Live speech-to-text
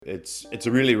it's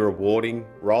a really rewarding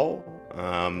role.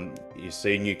 You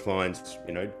see new clients,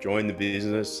 join the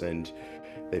business, and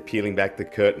they're peeling back the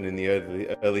curtain in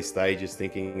the early stages,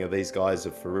 thinking, these guys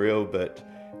are for real. But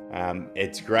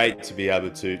it's great to be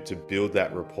able to build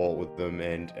that rapport with them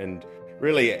and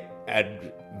really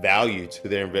add value to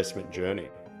their investment journey.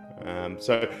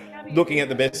 So looking at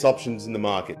the best options in the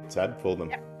market, Tab, for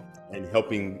them, and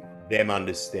helping them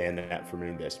understand that from an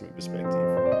investment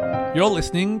perspective. You're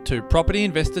listening to Property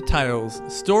Investor Tales,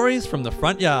 stories from the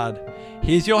front yard.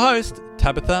 Here's your host,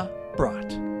 Tabitha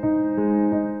Bright.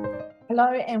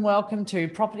 Hello and welcome to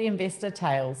Property Investor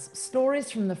Tales,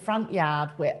 stories from the front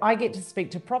yard, where I get to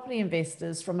speak to property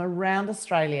investors from around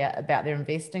Australia about their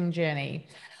investing journey.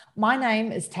 My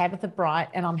name is Tabitha Bright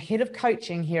and I'm head of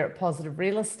coaching here at Positive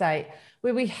Real Estate,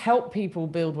 where we help people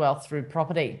build wealth through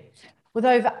property. With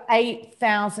over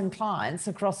 8,000 clients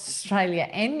across Australia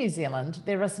and New Zealand,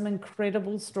 there are some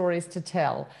incredible stories to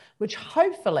tell, which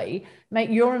hopefully make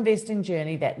your investing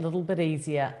journey that little bit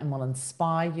easier and will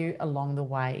inspire you along the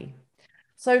way.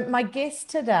 So my guest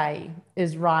today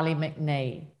is Riley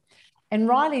McNee. And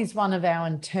Riley's one of our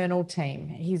internal team.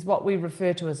 He's what we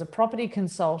refer to as a property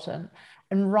consultant.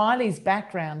 And Riley's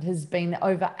background has been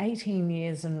over 18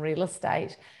 years in real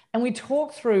estate. And we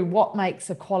talk through what makes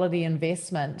a quality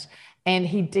investment. And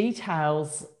he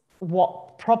details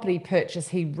what property purchase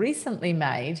he recently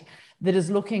made that is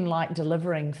looking like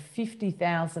delivering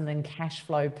 $50,000 in cash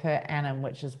flow per annum,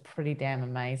 which is pretty damn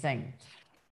amazing.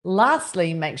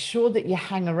 Lastly, make sure that you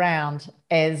hang around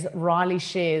as Riley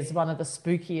shares one of the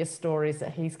spookiest stories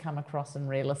that he's come across in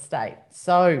real estate.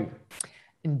 So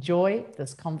enjoy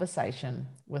this conversation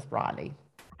with Riley.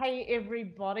 Hey,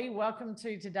 everybody. Welcome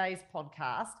to today's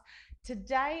podcast.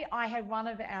 Today, I have one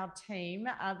of our team,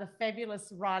 the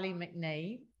fabulous Riley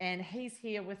McNee, and he's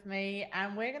here with me,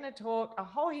 and we're going to talk a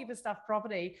whole heap of stuff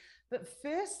property. But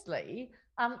firstly,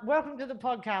 welcome to the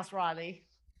podcast, Riley.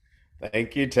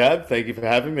 Thank you, Tab. Thank you for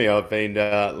having me. I've been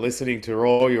listening to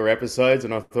all your episodes,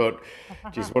 and I thought,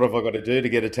 geez, what have I got to do to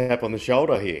get a tap on the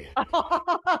shoulder here?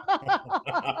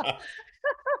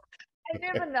 I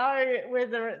never know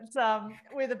whether it's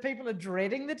whether people are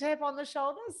dreading the tap on the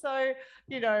shoulder. So,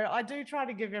 I do try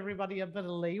to give everybody a bit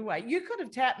of leeway. You could have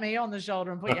tapped me on the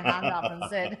shoulder and put your hand up and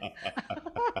said,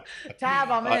 "Tab,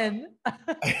 I'm in."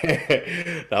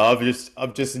 No,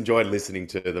 I've just enjoyed listening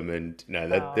to them, and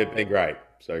they've been great.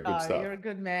 So good stuff. You're a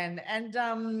good man.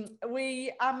 And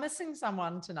we are missing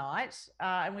someone tonight,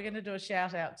 and we're going to do a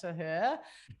shout out to her.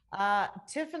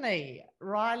 Tiffany,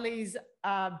 Riley's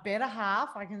better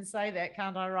half. I can say that,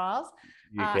 can't I, Riles?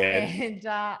 You can. And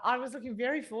I was looking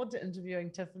very forward to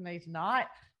interviewing Tiffany tonight,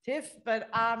 Tiff. But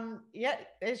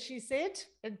as she said,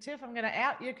 and Tiff, I'm going to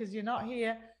out you because you're not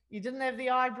here. You didn't have the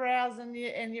eyebrows and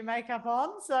your makeup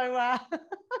on. So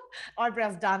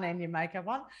eyebrows done and your makeup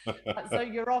on. So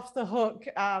you're off the hook,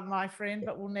 my friend,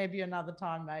 but we'll nab you another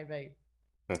time maybe.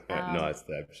 Nice,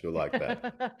 Tab. She'll like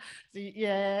that.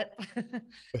 Yeah.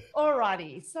 All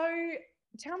righty. So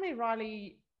tell me,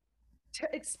 Riley, to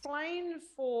explain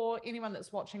for anyone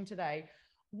that's watching today,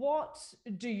 what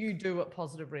do you do at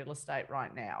Positive Real Estate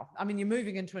right now? I mean, you're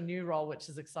moving into a new role, which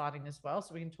is exciting as well.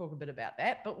 So we can talk a bit about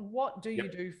that. But what do you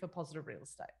do for Positive Real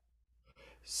Estate?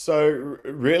 So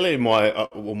really,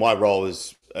 my role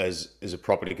is as a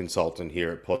property consultant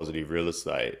here at Positive Real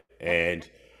Estate, and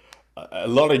a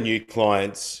lot of new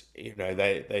clients,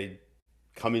 they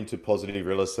come into Positive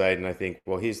Real Estate and I think,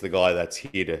 well, here's the guy that's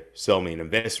here to sell me an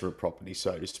investment property,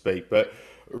 so to speak. But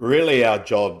really, our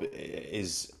job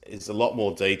is a lot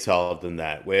more detailed than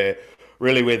that. We're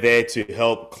there to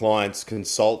help clients,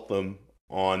 consult them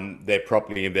on their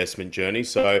property investment journey.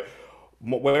 So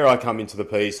where I come into the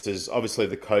piece is obviously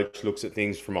the coach looks at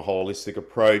things from a holistic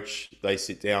approach. They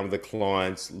sit down with the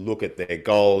clients, look at their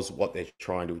goals, what they're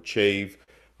trying to achieve,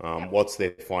 what's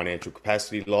their financial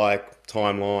capacity like,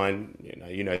 timeline.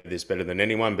 You know this better than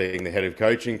anyone, being the head of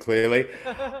coaching, clearly.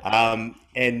 And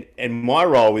my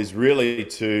role is really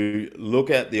to look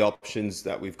at the options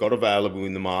that we've got available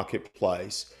in the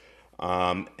marketplace,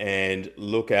 and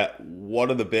look at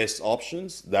what are the best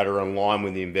options that are in line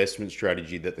with the investment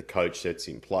strategy that the coach sets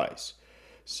in place.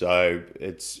 So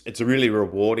it's a really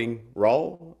rewarding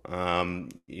role.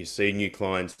 You see new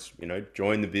clients,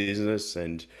 join the business,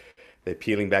 and they're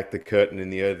peeling back the curtain in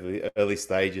the early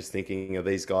stages, thinking,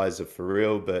 these guys are for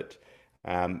real. But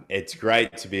it's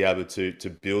great to be able to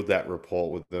build that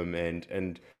rapport with them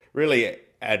and really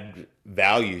add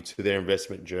value to their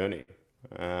investment journey.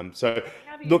 So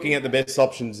looking at the best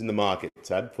options in the market,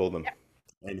 Tab, for them,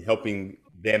 and helping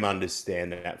them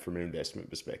understand that from an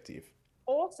investment perspective.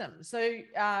 Awesome. So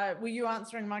were you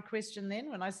answering my question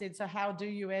then when I said, so how do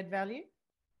you add value?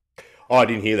 Oh, I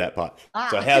didn't hear that part. So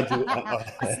Ah, how do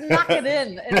I snuck it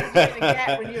in between a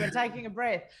gap when you were taking a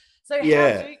breath. So how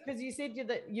yeah. do you, because you said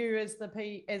that you as the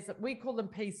P, as we call them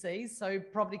PCs, so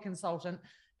property consultant,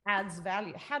 adds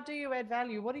value. How do you add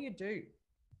value? What do you do?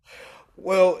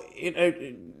 Well,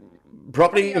 Putting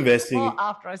property you on the spot investing.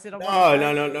 after I said I wasn't No,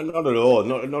 going no, no, to. no, not at all.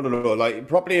 Not at all. Like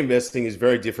property investing is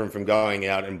very different from going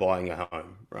out and buying a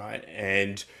home, right?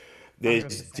 And there's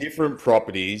 100%. different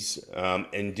properties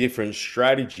and different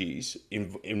strategies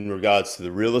in regards to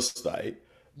the real estate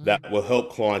Mm, that will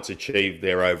help clients achieve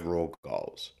their overall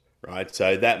goals, right?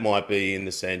 So that might be in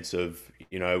the sense of,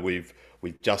 we've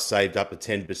just saved up a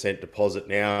 10% deposit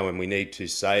now and we need to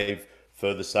save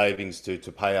further savings to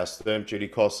pay our stamp duty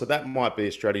costs. So that might be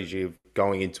a strategy of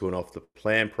going into an off the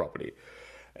plan property.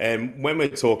 And when we're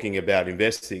talking about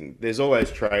investing, there's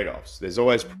always trade offs. There's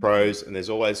always mm, pros and there's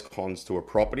always cons to a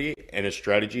property and a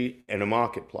strategy and a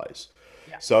marketplace.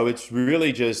 yeah, So it's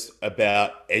really just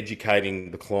about educating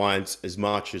the clients as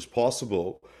much as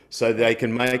possible so yeah, they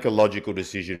can make a logical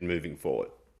decision moving forward.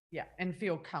 yeah, and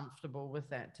feel comfortable with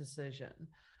that decision.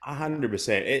 A Yeah.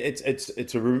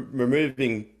 100%.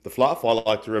 Removing the fluff. I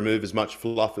like to remove as much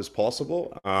fluff as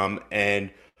possible,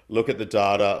 and look at the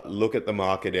data, look at the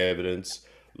market evidence,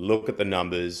 look at the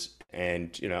numbers,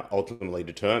 and ultimately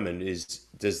determine is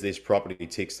does this property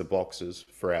ticks the boxes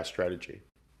for our strategy.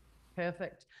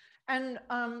 Perfect. And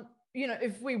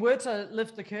if we were to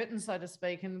lift the curtain, so to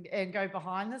speak, and go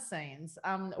behind the scenes,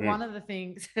 one Mm, of the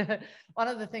things one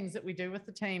of the things that we do with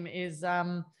the team is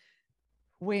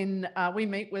when we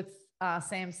meet with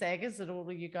Sam Saggers, that all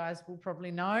of you guys will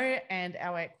probably know, and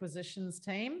our acquisitions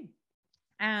team,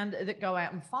 and that go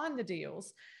out and find the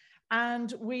deals.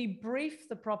 And we brief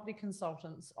the property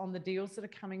consultants on the deals that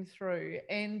are coming through.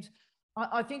 And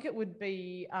I think it would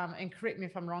be, and correct me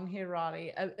if I'm wrong here,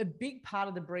 Riley, a big part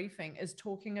of the briefing is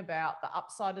talking about the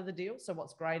upside of the deal. So,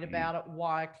 what's great mm, about it,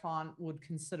 why a client would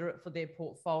consider it for their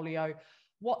portfolio,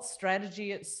 what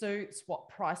strategy it suits, what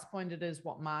price point it is,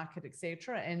 what market,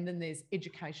 etc. And then there's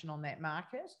education on that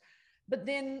market. But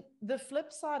then the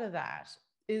flip side of that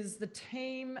is the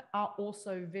team are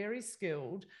also very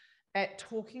skilled at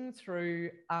talking through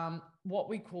what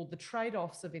we call the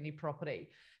trade-offs of any property,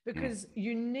 mm. because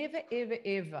you never, ever,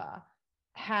 ever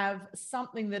have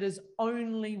something that is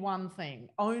only one thing,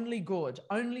 only good,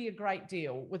 only a great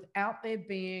deal, without there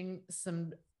being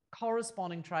some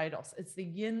corresponding trade-offs. It's the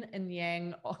yin and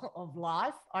yang of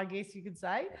life, I guess you could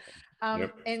say.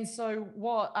 Yep. And so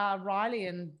what Riley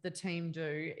and the team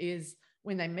do is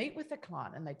when they meet with the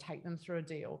client and they take them through a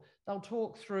deal, they'll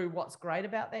talk through what's great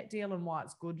about that deal and why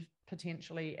it's good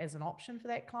potentially as an option for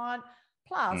that client,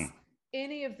 plus Mm.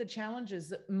 any of the challenges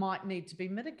that might need to be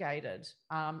mitigated.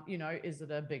 Is it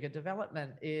a bigger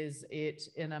development? Is it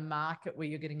in a market where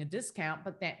you're getting a discount,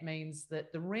 but that means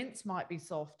that the rents might be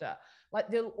softer? Like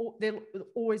there'll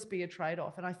always be a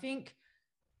trade-off. And I think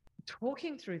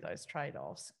talking through those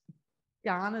trade-offs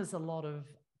garners a lot of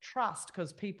trust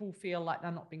because people feel like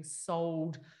they're not being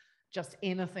sold just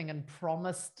anything and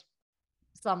promised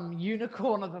some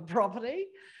unicorn of a property.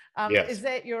 Is Yes.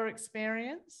 that your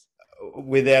experience?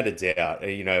 Without a doubt,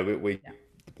 we Yeah,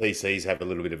 the PCs have a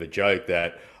little bit of a joke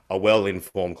that a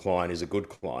well-informed client is a good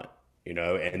client,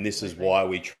 and this is absolutely. why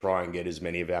we try and get as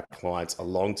many of our clients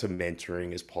along to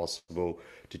mentoring as possible,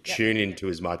 to Yep. tune into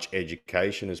as much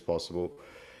education as possible,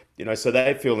 so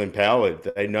they feel empowered.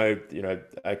 They know,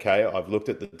 okay, I've looked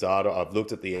at the data, I've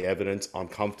looked at the evidence, I'm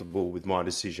comfortable with my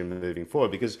decision moving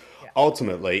forward because Yeah.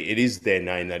 ultimately it is their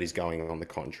name that is going on the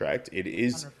contract. It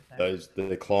is 100%.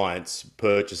 the clients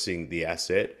purchasing the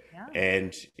asset, Yeah.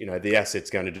 and the asset's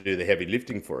going to do the heavy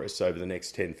lifting for us over the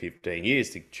next 10, 15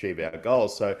 years to achieve our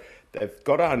goals. So they've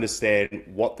got to understand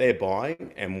what they're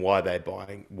buying and why are they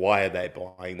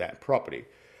buying that property.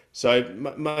 So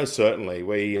most certainly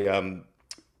we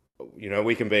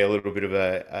can be a little bit of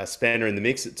a spanner in the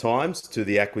mix at times to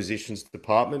the acquisitions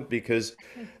department because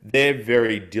they're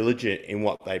very diligent in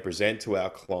what they present to our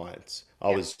clients. I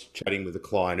Yeah. was chatting with a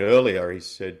client earlier. He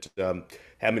said,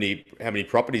 "How many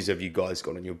properties have you guys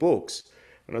got on your books?"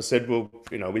 And I said, "Well,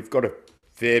 we've got a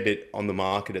fair bit on the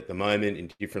market at the moment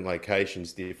in different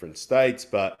locations, different states,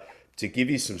 but to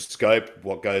give you some scope, of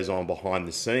what goes on behind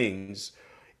the scenes."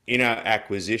 In our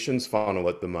acquisitions funnel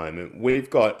at the moment,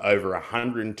 we've got over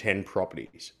 110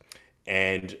 properties.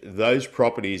 And those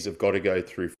properties have got to go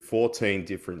through 14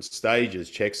 different stages,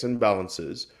 checks and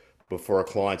balances, before a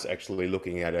client's actually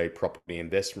looking at a property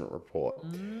investment report.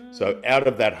 So Mm, out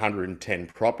of that 110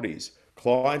 properties,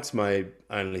 clients may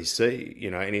only see,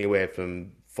 anywhere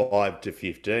from 5 to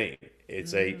 15.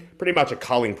 It's a mm. pretty much a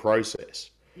culling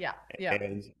process. Yeah. Yeah.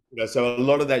 And so a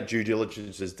lot of that due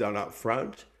diligence is done up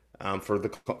front.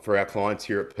 for our clients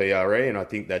here at PRE, and I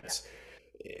think there's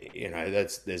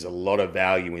a lot of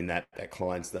value in that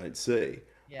clients don't see.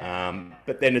 Yeah.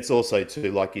 But then it's also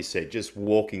too, like you said, just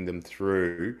walking them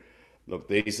through. Look,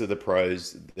 these are the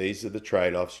pros, these are the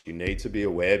trade-offs. You need to be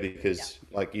aware Yeah. because,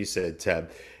 like you said,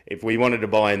 Tab, if we wanted to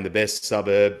buy in the best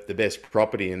suburb, the best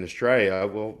property in Australia,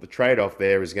 well, the trade-off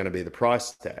there is going to be the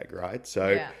price tag, right? So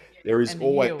Yeah. there is And the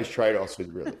always yield. trade-offs with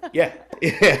really, yeah,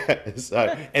 yeah.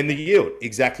 So and the yield,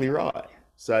 exactly right.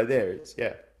 So there it's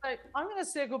yeah. So I'm going to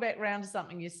circle back round to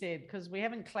something you said because we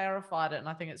haven't clarified it, and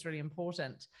I think it's really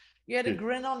important. You had a Good.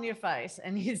 grin on your face,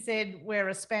 and you said we're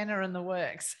a spanner in the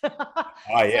works.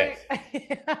 Oh So yes,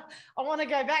 I want to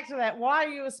go back to that. Why are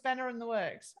you a spanner in the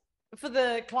works? For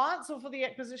the clients or for the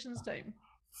acquisitions team?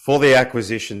 for the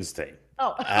acquisitions team.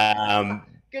 Oh, Um,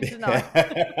 good to know.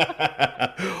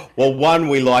 well, one,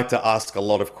 we like to ask a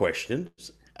lot of questions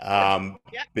Good.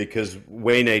 Yeah. because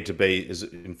we need to be as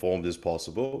informed as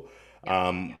possible.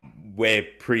 Yeah. We're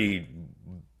pretty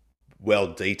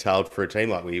well detailed for a team.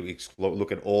 Like we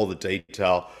look at all the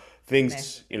detail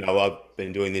things. Massive. I've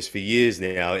been doing this for years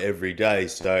now, every day.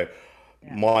 So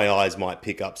Yeah. my eyes might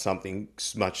pick up something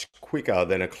much quicker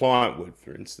than a client would,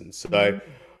 for instance. So Mm.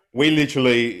 we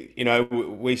literally,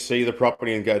 we see the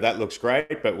property and go, that looks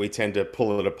great, but we tend to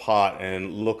pull it apart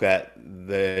and look at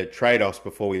the trade-offs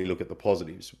before we look at the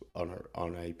positives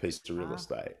on a piece of real Ah,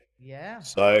 estate. yeah.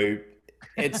 So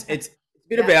it's a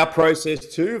bit of Yeah. our process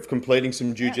too of completing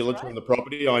some due That's diligence right. on the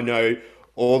property. I know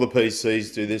all the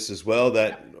PCs do this as well, Yep.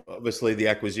 that obviously the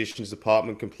acquisitions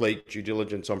department complete due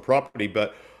diligence on property,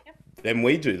 but Yep. then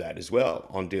we do that as well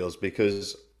on deals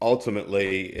because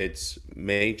ultimately it's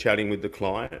me chatting with the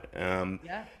client.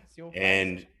 Yeah. It's your place.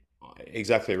 And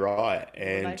exactly right. Your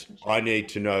And relationship. I need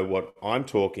to know what I'm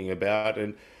talking about.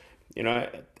 And,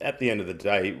 at the end of the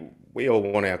day, we all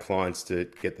want our clients to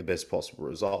get the best possible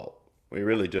result. We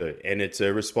really do. And it's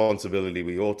a responsibility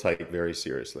we all take very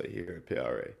seriously here at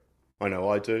PRE. I know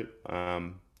I do.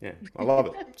 Yeah, I love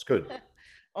it. It's good.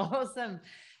 Awesome.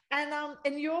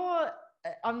 And your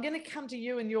I'm going to come to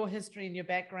you and your history and your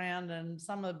background and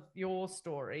some of your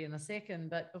story in a second.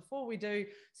 But before we do,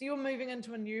 so you're moving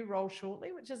into a new role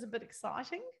shortly, which is a bit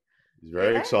exciting. It's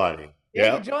very Yeah. exciting. Yeah,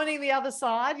 you're Yeah, joining the other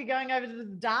side. You're going over to the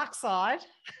dark side.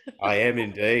 I am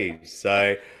indeed.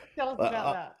 So, Tell us about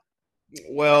uh, that.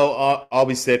 well, I'll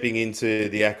be stepping into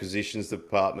the acquisitions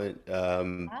department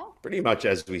Oh, pretty much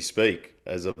as we speak,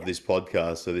 as of yep, this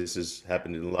podcast. So this has yep,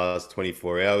 happened in the last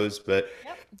 24 hours, but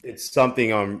yep. it's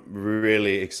something I'm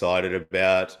really excited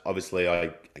about. Obviously,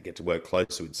 I get to work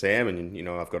closer with Sam, and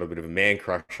I've got a bit of a man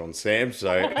crush on Sam,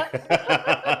 so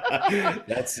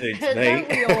that suits me. Don't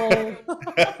we all?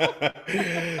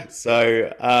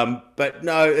 So, but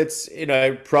no, it's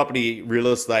property real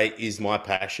estate is my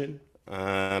passion.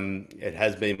 It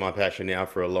has been my passion now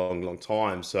for a long, long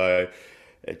time. So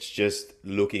it's just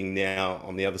looking now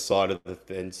on the other side of the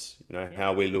fence, Yeah,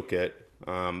 how we look at,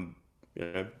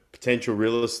 potential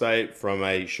real estate from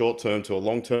a short-term to a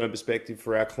long-term perspective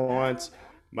for our yeah, clients, yeah,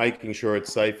 making sure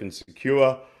it's safe and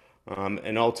secure,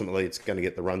 and ultimately it's going to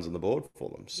get the runs on the board for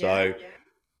them. yeah. So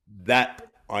that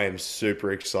I am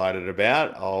super excited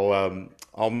about.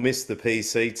 I'll miss the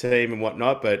PC team and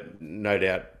whatnot, but no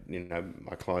doubt,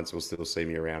 my clients will still see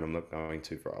me around. I'm not going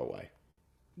too far away.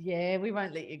 Yeah, we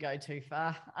won't let you go too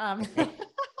far.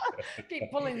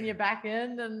 Keep pulling you back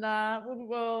in, and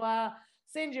we'll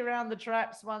send you around the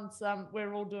traps once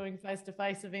we're all doing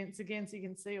face-to-face events again, so you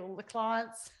can see all the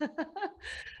clients.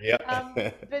 Yeah.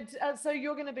 But so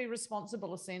you're going to be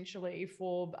responsible essentially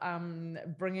for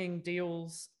bringing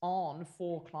deals on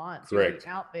for clients. You'll be Correct.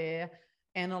 out there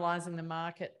analyzing the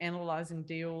market, analyzing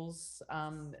deals,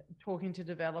 talking to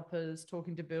developers,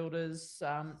 talking to builders,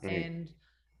 Mm.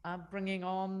 and bringing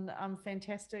on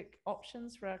fantastic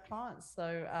options for our clients.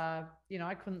 So,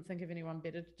 I couldn't think of anyone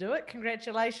better to do it.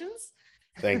 Congratulations.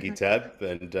 Thank you, Tab.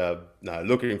 And no,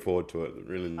 looking forward to it.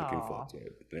 Really looking forward Oh, to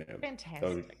it. Yeah. So,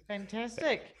 fantastic.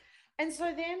 Fantastic. And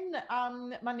so then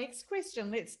my next question,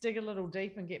 let's dig a little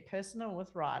deep and get personal with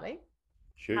Riley.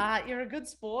 shoot. You're a good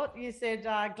sport. You said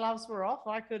gloves were off.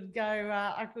 I could go.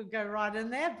 I could go right in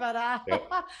there, but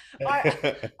Yep.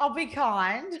 I'll be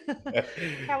kind.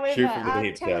 However, Shoot from the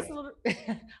hip, tell us Tab. a little.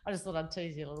 I just thought I'd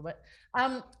tease you a little bit.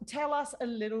 Tell us a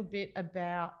little bit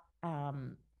about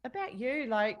you.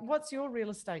 Like, what's your real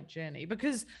estate journey?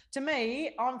 Because to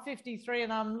me, I'm 53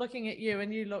 and I'm looking at you,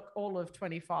 and you look all of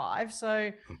 25.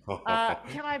 So,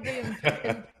 can I be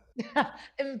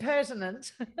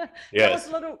impertinent? Yes.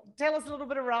 Tell us a little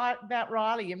bit about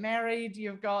Riley. You're married.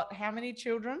 You've got how many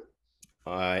children?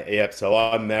 Yep. So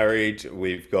I'm married.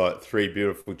 We've got three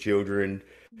beautiful children.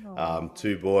 Oh.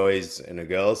 two boys and a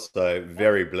girl. So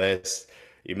very blessed.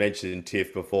 You mentioned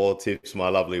Tiff before. Tiff's my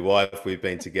lovely wife. We've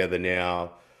been together now, I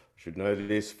should know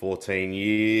this, 14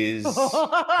 years.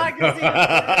 I can see the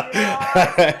tears in your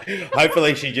eyes.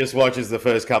 Hopefully she just watches the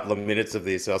first couple of minutes of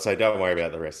this. I'll say, don't worry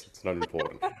about the rest. It's not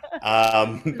important.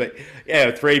 But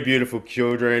yeah, three beautiful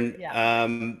children. Yeah.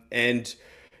 And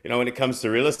when it comes to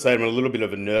real estate, I'm a little bit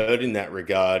of a nerd in that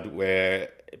regard, where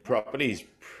property is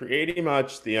pretty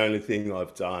much the only thing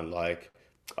I've done. Like,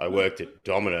 I worked at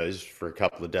Domino's for a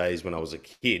couple of days when I was a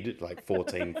kid, like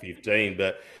 14, 15.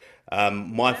 But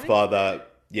my Really? father,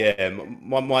 yeah,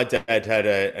 my dad had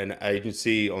an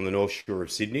agency on the North Shore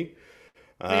of Sydney,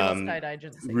 Real um, estate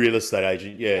agency. real estate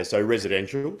agent, yeah, Yeah. so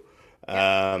residential,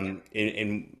 Yeah.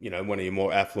 in one of your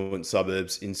more affluent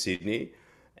suburbs in Sydney.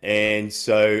 And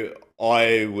so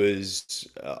I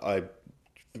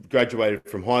graduated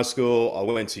from high school. I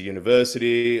went to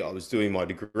university. I was doing my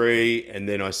degree, and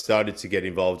then I started to get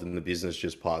involved in the business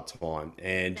just part time.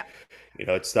 And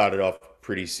Yeah. it started off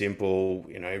pretty simple,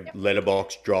 Yep.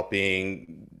 letterbox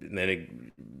dropping, and then it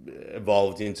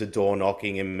evolved into door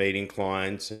knocking and meeting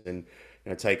clients, and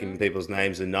taking Mm. people's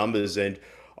names and numbers. And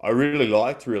I really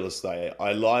liked real estate.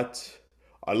 I liked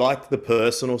the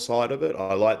personal side of it.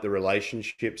 I liked the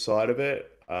relationship side of it.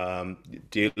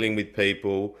 Dealing with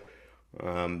people,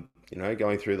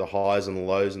 going through the highs and the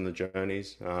lows and the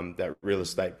journeys that real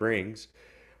estate brings.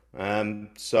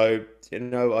 So,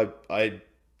 I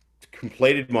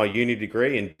completed my uni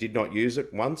degree and did not use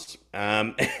it once.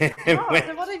 And Oh,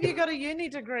 so what have you got a uni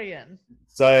degree in?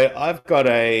 so I've got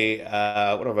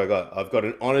what have I got? I've got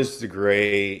an honors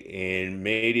degree in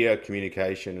media,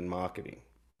 communication, and marketing.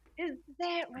 Is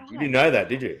that You didn't right? know that,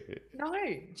 did you? No.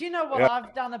 Do you know what Yeah,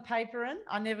 I've done a paper in?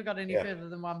 I never got any yeah, further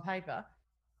than one paper.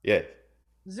 yeah.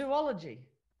 Zoology.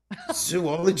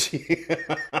 Zoology.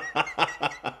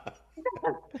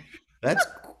 That's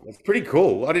that's pretty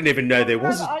cool. I didn't even know there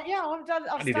was. Yeah, I've done.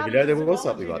 I've I didn't even started know a there was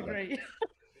something zoology like degree.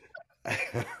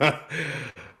 that.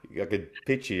 I could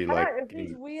picture you I know like it's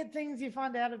these weird things you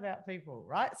find out about people,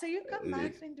 right? So you've got a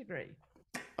marketing degree.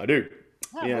 I do.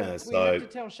 Oh, Yeah. we have So to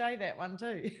tell Shay that one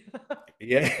too.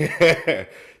 yeah.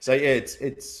 So yeah, it's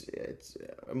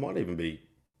it might even be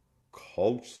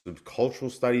cultural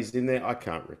studies in there. I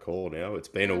can't recall now. It's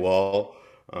been a Yeah, while.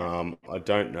 yeah. I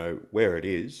don't know where it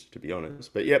is, to be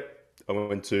honest. But yep, I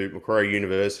went to Macquarie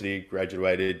University,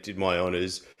 graduated, did my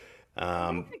honours,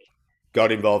 um, Terrific.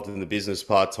 got involved in the business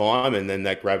part time, and then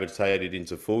that gravitated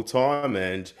into full time,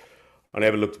 and I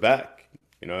never looked back.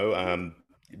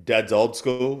 Dad's old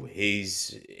school.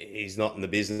 He's not in the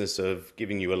business of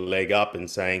giving you a leg up and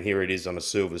saying, "Here it is on a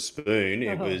silver spoon."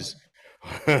 It was,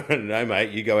 "No, mate,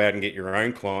 you go out and get your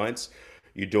own clients,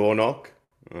 you door knock,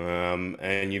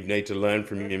 and you need to learn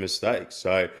from your mistakes."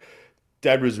 So,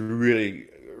 Dad was really,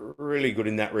 really good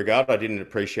in that regard. I didn't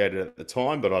appreciate it at the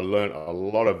time, but I learned a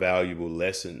lot of valuable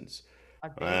lessons. I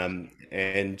bet.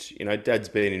 And Dad's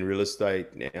been in real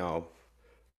estate now.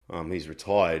 He's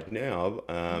retired now,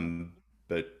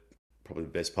 but probably the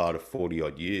best part of 40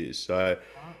 odd years. So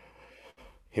Right.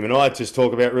 him and I just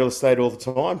talk about real estate all the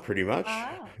time, pretty much.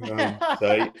 Ah.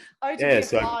 So Oh, to be yeah, a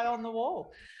so fly on the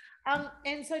wall.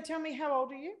 And so tell me, how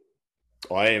old are you?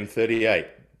 I am 38,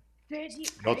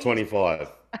 not 38. 25.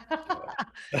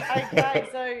 Okay,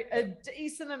 so a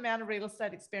decent amount of real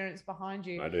estate experience behind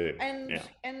you. I do. And Yeah.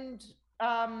 and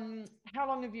how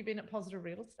long have you been at Positive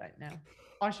Real Estate now?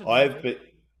 I should know I've this. been,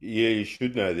 yeah, you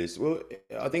should know this. Well,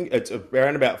 I think it's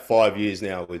around about 5 years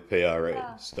now with PRE.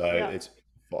 Yeah, So yeah. it's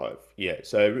five. Yeah.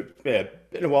 So yeah,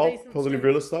 been a while. Decent Positive stint.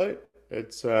 real estate.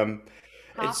 It's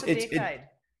Half a it decade.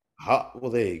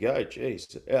 well, there you go.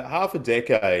 Jeez, half a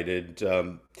decade,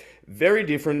 and very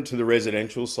different to the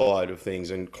residential side of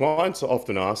things. And clients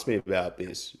often ask me about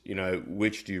this.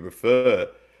 Which do you prefer?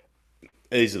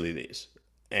 Easily this,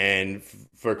 and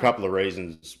for a Right. couple of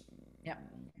reasons. Yeah.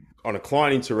 On a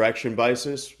client interaction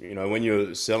basis, when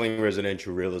you're selling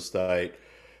residential real estate,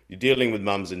 you're dealing with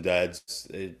mums and dads.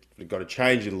 They've got a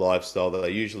change in lifestyle that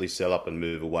they usually sell up and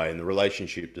move away, and the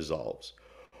relationship dissolves.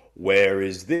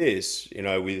 Whereas this,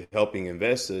 with helping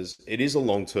investors, it is a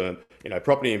long term,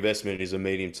 property investment is a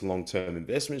medium to long term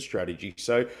investment strategy.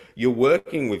 So you would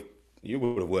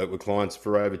have worked with clients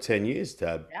for over 10 years,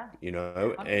 Tab, Yeah. and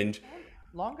 100%.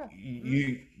 Longer.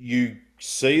 you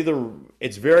see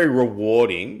it's very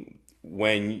rewarding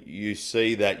when you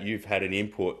see that you've had an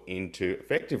input into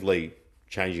effectively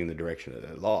changing the direction of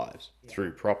their lives Yeah.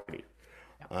 through property,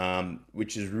 Yeah.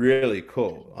 which is really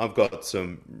cool. I've got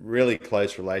some really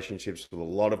close relationships with a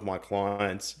lot of my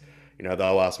clients.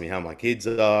 They'll ask me how my kids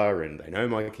are, and they know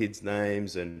my kids'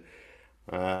 names, and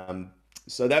um,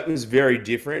 so that was very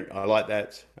different. I like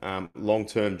that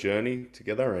long-term journey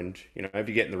together, and if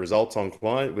you're getting the results on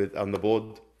the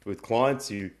board with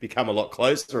clients, you become a lot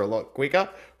closer, a lot quicker, Of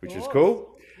which is course.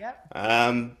 cool.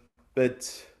 Yep.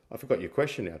 But I forgot your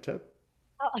question now, Tab.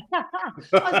 I was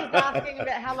just asking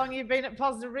about how long you've been at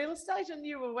Positive Real Estate, and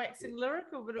you were waxing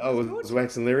lyrical, but it I was good. was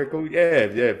waxing lyrical. Yeah,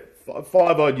 yeah,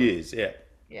 5 odd years. Yeah,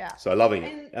 Yeah. so loving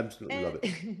it. And Absolutely love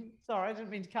it. sorry, I didn't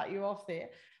mean to cut you off there.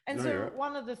 And No, you're so right.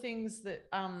 one of the things that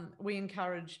we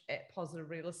encourage at Positive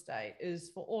Real Estate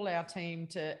is for all our team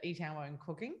to eat our own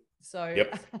cooking. So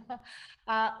Yep.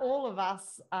 all of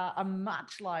us are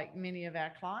much like many of our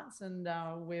clients, and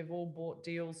we've all bought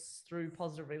deals through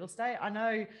Positive Real Estate. I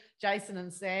know Jason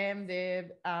and Sam,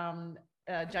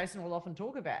 Jason will often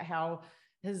talk about how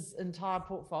his entire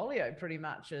portfolio pretty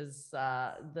much is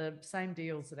the same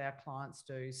deals that our clients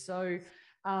do. So,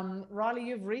 Riley,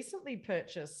 you've recently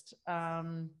purchased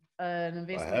an I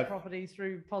investment have. property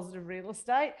through Positive Real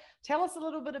Estate. Tell us a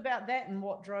little bit about that and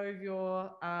what drove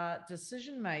your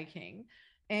decision making.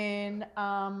 And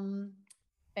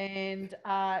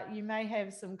you may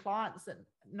have some clients that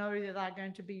know that they're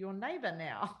going to be your neighbor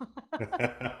now.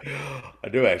 I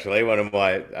do actually. One of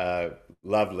my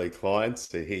lovely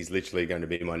clients, he's literally going to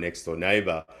be my next door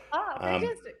neighbor. Um,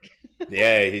 Fantastic.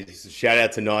 yeah, he's shout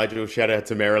out to Nigel, shout out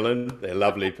to Marilyn. They're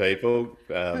lovely people.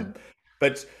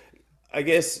 But I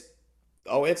guess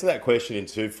I'll answer that question in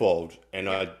twofold,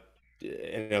 Yep.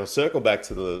 and I'll circle back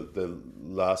to the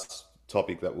last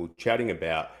topic that we we're chatting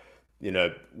about.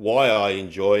 Why I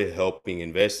enjoy helping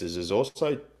investors is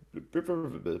also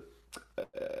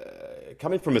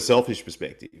coming from a selfish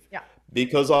perspective, Yeah.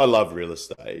 because I love real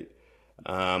estate.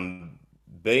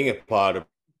 Being a part of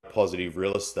positive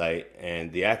real estate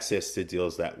and the access to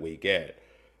deals that we get,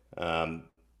 um,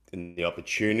 and the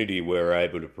opportunity we're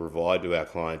able to provide to our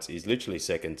clients is literally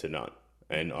second to none.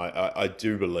 And I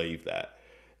do believe that.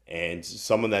 And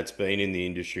someone that's been in the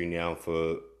industry now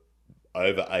for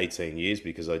over 18 years,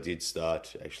 because I did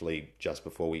start actually just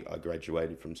before I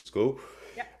graduated from school.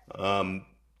 Yep. Um,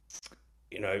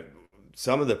 you know,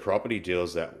 some of the property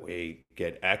deals that we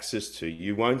get access to,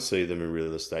 you won't see them in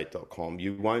realestate.com.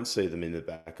 You won't see them in the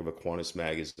back of a Qantas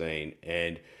magazine.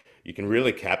 And you can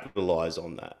really capitalize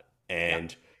on that. Yep.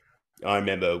 And I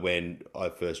remember when I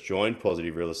first joined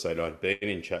Positive Real Estate, I'd been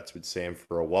in chats with Sam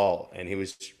for a while, and he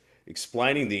was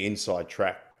explaining the inside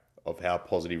track of how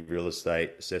Positive Real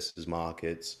Estate assesses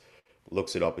markets,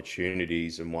 looks at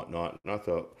opportunities and whatnot. And I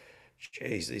thought,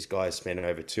 geez, these guys spend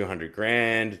over 200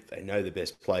 grand. They know the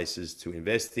best places to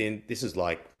invest in. This is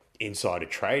like insider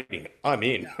trading. I'm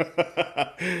in.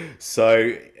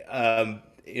 So,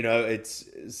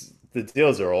 it's the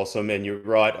deals are awesome. And you're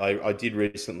right. I did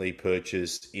recently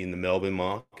purchase in the Melbourne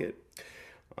market.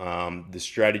 The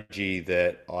strategy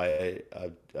that I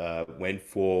went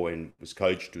for and was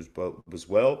coached was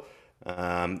well,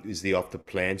 is the off the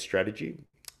plan strategy.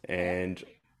 Yeah. And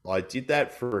I did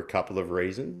that for a couple of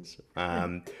reasons.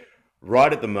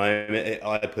 Right at the moment,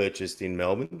 I purchased in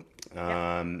Melbourne,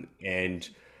 Yep. and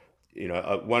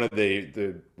one of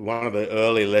the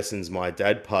early lessons my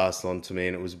dad passed on to me,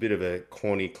 and it was a bit of a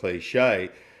corny cliche,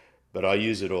 but I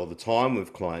use it all the time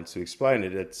with clients to explain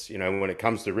it. It's, when it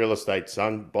comes to real estate,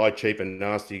 son, buy cheap and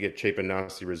nasty, you get cheap and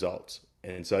nasty results.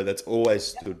 And so that's always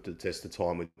stood the test of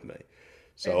time with me.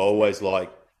 So I always Fantastic.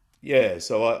 like, yeah.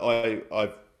 So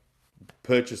I've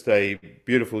purchased a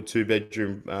beautiful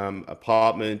two-bedroom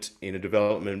apartment in a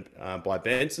development by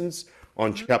Benson's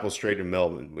on Mhm. Chapel Street in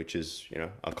Melbourne, which is,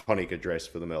 iconic address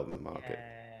for the Melbourne market.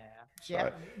 Yeah. So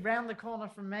Yep. Round the corner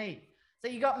from me. So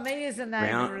you got me as a neighbour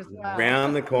round as well.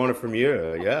 round the corner from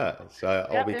you, yeah. So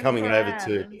I'll Yep. be In coming over Paran.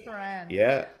 to, In Paran.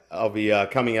 yeah, I'll be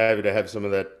coming over to have some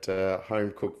of that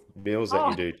home cooked meals that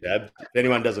you Oh, do, Tab. If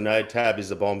anyone doesn't know, Tab is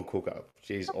a bomb cooker.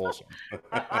 She's awesome.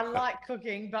 I like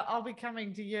cooking, but I'll be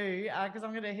coming to you because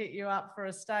I'm going to hit you up for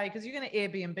a stay because you're going to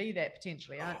Airbnb that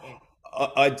potentially, aren't you?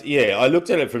 Yeah, I looked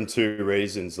at it from two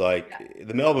reasons. Yeah. Like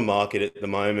the Melbourne market at the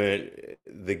moment,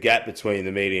 the gap between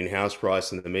the median house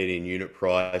price and the median unit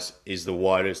price is the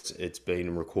widest it's been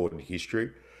in recorded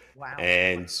history. Wow.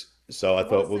 And so I So what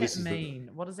thought, does well, that this is mean?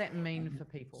 What does that mean for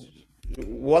people?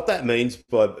 what that means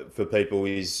for people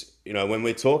is, when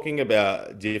we're talking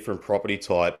about different property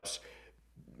types,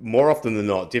 more often than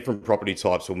not, different property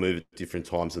types will move at different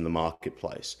times in the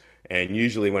marketplace. And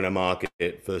usually, when a market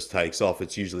first takes off,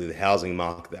 it's usually the housing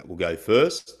market that will go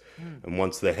first. Mm. And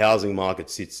once the housing market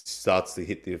starts to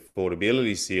hit the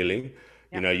affordability ceiling,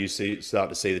 Yeah. start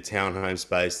to see the townhome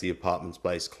space, the apartment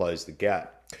space close the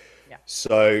gap. Yeah.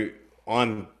 So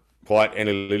I'm quite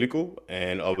analytical,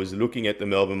 and I was looking at the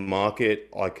Melbourne market.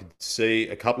 I could see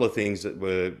a couple of things that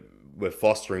we're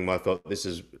fostering. I thought this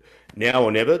is now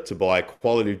or never to buy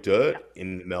quality dirt Yep.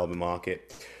 in the Melbourne market.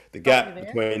 The Stop you gap there.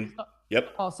 between,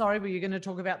 yep, Oh, sorry. Were you going to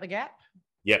talk about the gap?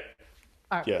 yep,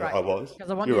 Oh, yeah, great. I was.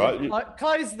 Because I want You're you to right.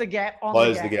 close the gap on the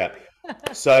Close the gap.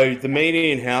 gap. So the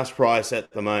median house price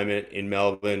at the moment in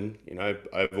Melbourne,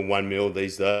 over 1 mil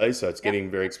these days. So it's Yep.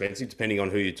 getting very expensive depending on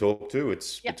who you talk to.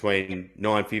 It's Yep. between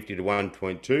 950 to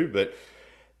 1.2, but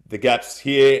the gaps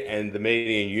here and the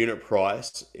median unit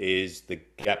price is the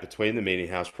gap between the median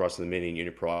house price and the median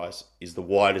unit price is the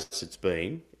widest it's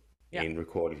been Yep. in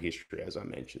recorded history, as I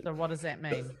mentioned. So what does that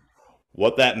mean?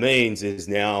 What that means is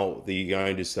now that you're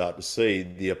going to start to see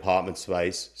the apartment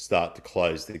space start to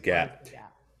close the gap. Yeah.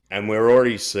 And we're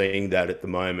already seeing that at the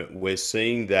moment. We're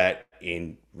seeing that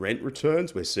in rent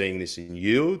returns. We're seeing this in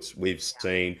yields. We've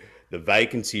seen the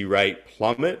vacancy rate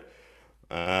plummet.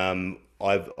 I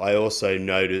also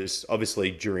noticed,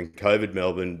 obviously, during COVID,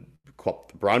 Melbourne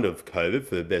copped the brunt of COVID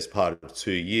for the best part of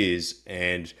 2 years,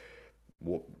 and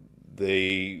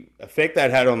the effect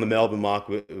that had on the Melbourne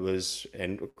market was,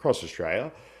 and across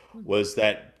Australia, was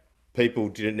that people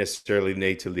didn't necessarily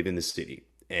need to live in the city,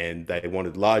 and they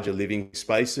wanted larger living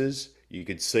spaces. You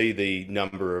could see the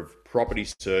number of property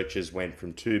searches went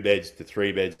from 2 beds to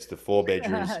 3 beds to 4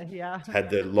 bedrooms, Yeah. had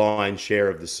the lion's share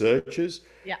of the searches.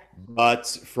 Yeah. But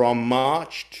from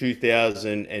March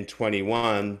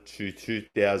 2021 to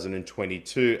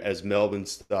 2022, as Melbourne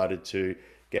started to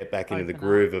get back into the Open up.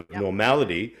 groove of Yep.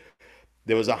 normality,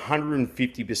 there was a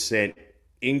 150%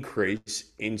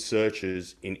 increase in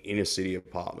searches in inner city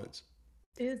apartments,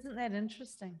 Isn't that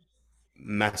interesting?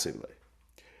 massively.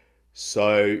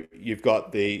 So you've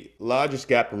got the largest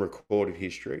gap in recorded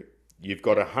history. You've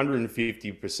got a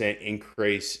 150%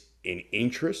 increase in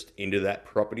interest into that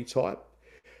property type.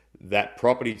 That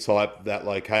property type, that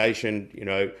location,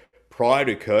 prior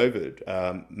to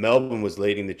COVID, Melbourne was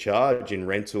leading the charge in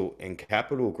rental and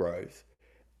capital growth,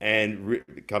 and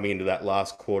coming into that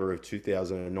last quarter of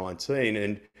 2019.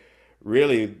 And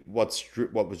really, what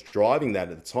was driving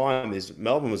that at the time is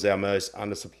Melbourne was our most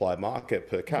undersupplied market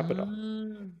per capita.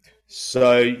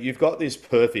 So you've got this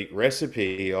perfect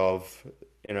recipe of,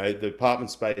 the apartment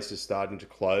space is starting to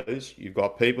close. You've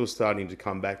got people starting to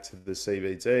come back to the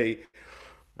CBD,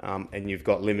 and you've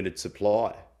got limited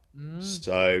supply.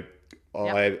 So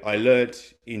Yep. I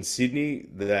learnt in Sydney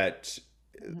that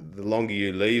the longer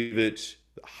you leave it,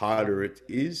 the harder it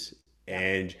is, Yep.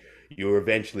 and you'll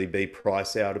eventually be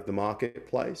priced out of the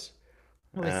marketplace.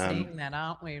 We're seeing that,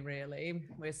 aren't we, really?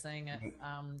 We're seeing it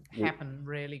happen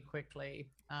really quickly,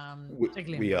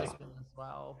 particularly in We are. Brisbane as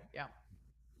well. Yeah.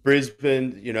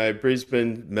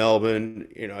 Brisbane, Melbourne,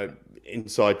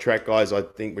 inside track guys, I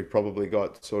think we probably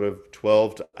got sort of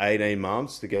 12 to 18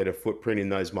 months to get a footprint in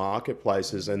those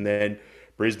marketplaces. And then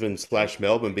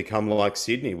Brisbane/Melbourne become like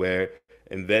Sydney, where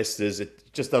investors,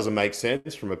 it just doesn't make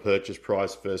sense from a purchase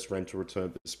price versus rental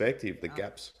return perspective. The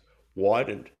gap's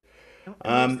widened.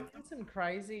 And we've seen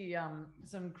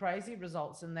some crazy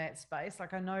results in that space.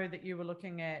 Like, I know that you were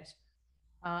looking at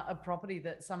a property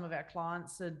that some of our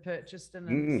clients had purchased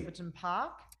in Surbiton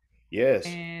Park, Yes.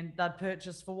 and they'd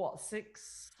purchased for what,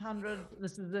 600?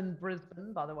 This is in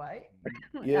Brisbane, by the way.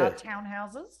 Yeah.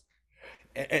 Townhouses.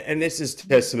 And this is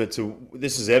this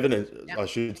is evidence, Yep. I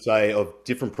should say, of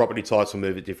different property types will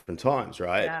move at different times,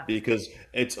 right? Yeah. Because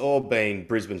it's all been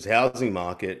Brisbane's housing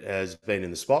market has been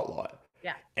in the spotlight.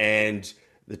 Yeah. And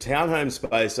the townhome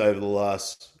space over the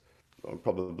last,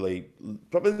 probably in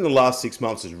the last 6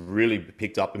 months has really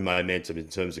picked up in momentum in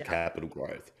terms of capital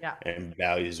growth Yeah. and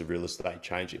values of real estate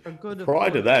changing. For good Prior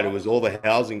to that, it affordable. was all the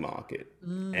housing market.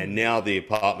 And now the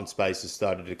apartment space has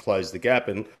started to close the gap.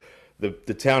 And the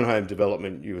townhome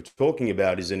development you were talking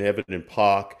about is in Everton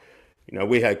Park.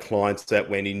 We had clients that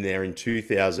went in there in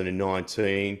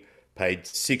 2019, paid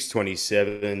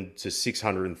 627 to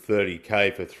 630K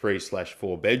for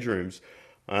 3/4 bedrooms.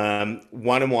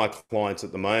 One of my clients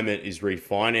at the moment is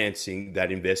refinancing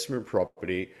that investment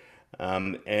property,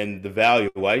 and the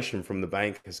valuation from the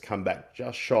bank has come back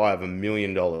just shy of $1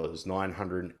 million,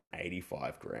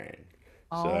 985 grand.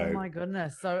 Oh So my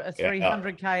goodness. So a yeah,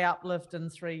 300K uplift in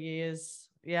 3 years.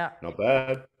 Yeah. not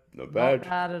bad, not Not bad,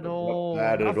 bad at all. not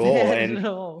bad Not at all, bad at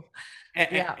all.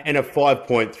 Yeah. and a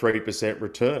 5.3%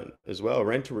 return as well,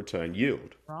 rental return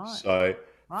yield. Right. So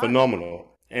Right.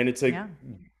 phenomenal, and it's a Yeah.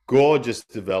 gorgeous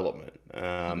development.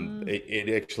 It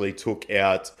actually took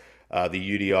out the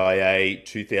UDIA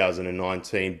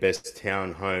 2019 Best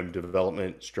Townhome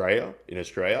Development in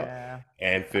Australia. Yeah.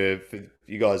 And for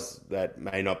you guys that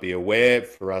may not be aware,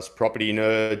 for us property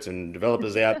nerds and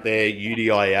developers out there,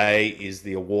 UDIA is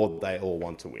the award they all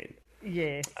want to win.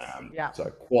 Yes. Yeah. So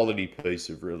quality piece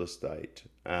of real estate.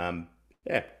 Yeah,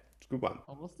 it's Good one.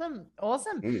 Awesome.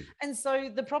 Awesome. Mm. And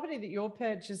so the property that you're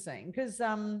purchasing, because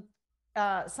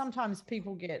sometimes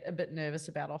people get a bit nervous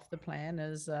about off the plan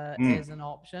as an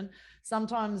option.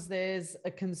 Sometimes there's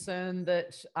a concern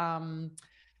that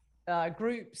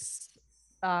groups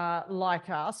like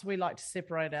us, we like to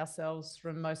separate ourselves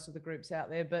from most of the groups out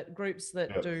there, but groups that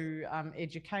Yep. do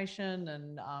education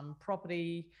and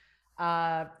property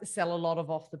sell a lot of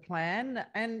off the plan,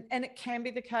 and it can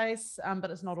be the case,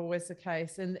 but it's not always the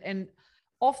case. And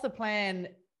off the plan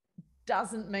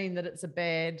doesn't mean that it's a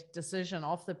bad decision.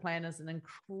 Off the plan is an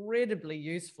incredibly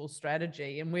useful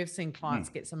strategy, and we've seen clients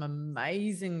get some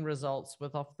amazing results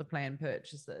with off the plan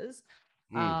purchases.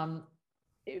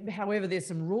 However, there's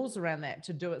some rules around that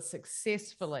to do it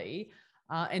successfully,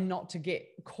 and not to get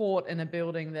caught in a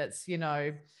building that's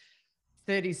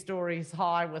 30 stories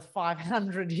high with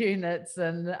 500 units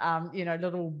and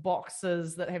little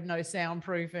boxes that have no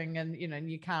soundproofing, and and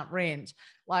you can't rent.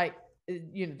 Like,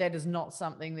 that is not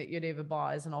something that you'd ever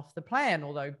buy as an off the plan,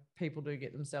 although people do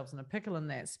get themselves in a pickle in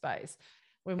that space.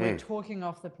 When we're talking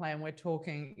off the plan, we're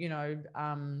talking,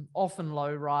 often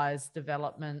low rise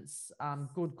developments,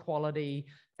 good quality,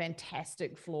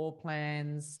 fantastic floor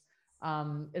plans,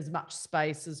 as much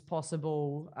space as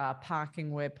possible,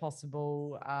 parking where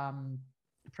possible,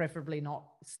 preferably not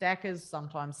stackers.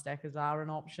 Sometimes stackers are an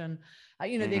option.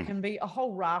 There can be a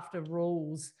whole raft of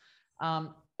rules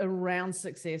around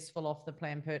successful off the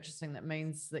plan purchasing that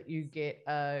means that you get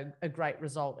a great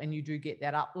result, and you do get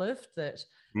that uplift that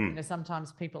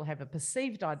sometimes people have a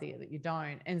perceived idea that you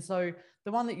don't. And so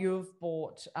the one that you've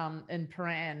bought in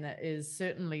Prahran is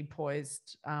certainly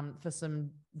poised for some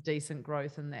decent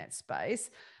growth in that space.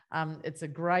 It's a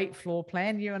great floor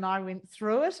plan. You and I went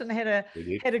through it and had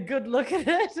a good look at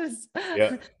it.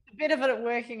 Yeah. The benefit of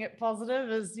working at Positive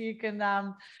is you can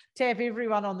tap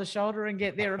everyone on the shoulder and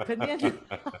get their opinion.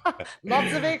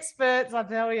 Lots of experts, I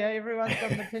tell you, everyone's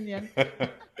got an opinion.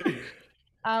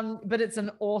 But it's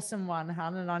an awesome one,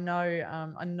 hun, and I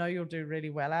know you'll do really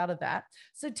well out of that.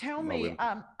 So tell me,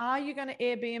 are you going to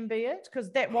Airbnb it? Because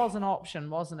that was an option,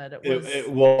 wasn't it? It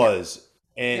was.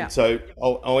 And so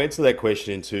I'll answer that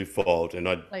question in twofold, and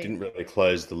I didn't really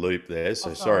close the loop there,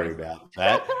 so sorry about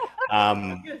that.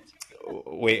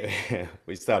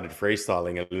 We started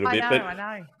freestyling a little bit, but I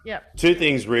know. Yeah. Two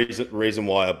things reason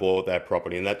why I bought that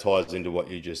property, and that ties into what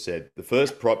you just said. The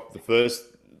first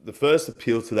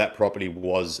appeal to that property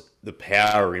was the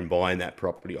power in buying that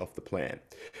property off the plan.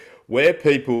 Where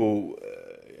people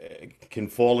can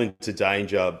fall into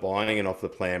danger buying an off the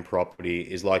plan property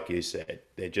is, like you said,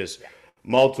 they're just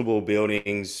multiple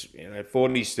buildings,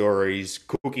 40 stories,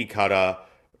 cookie cutter,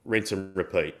 rinse and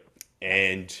repeat.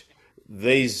 And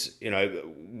these,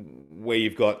 where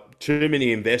you've got too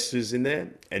many investors in there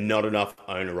and not enough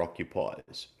owner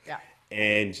occupiers. Yeah.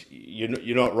 And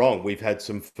you're not wrong. We've had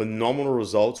some phenomenal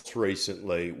results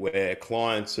recently where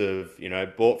clients have,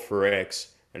 bought for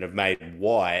X and have made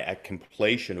Y at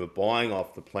completion of buying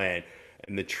off the plan.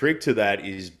 And the trick to that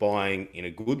is buying in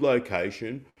a good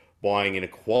location, buying in a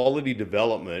quality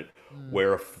development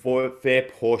where a fair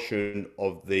portion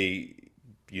of the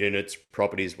units,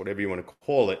 properties, whatever you want to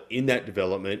call it, in that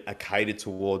development are catered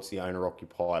towards the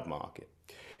owner-occupied market.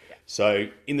 Yeah. So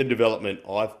in the development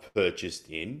I've purchased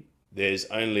in, there's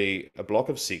only a block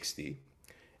of 60,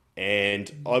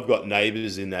 and I've got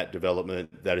neighbours in that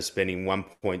development that are spending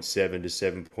 $1.7 to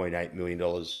 $7.8 million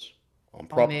on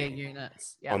property. On their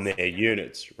units. Yes. On their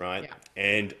units, right? Yeah.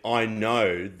 And I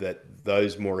know that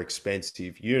those more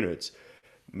expensive units,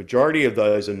 majority of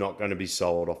those are not going to be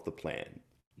sold off the plan.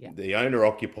 Yeah. The owner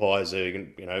occupiers are,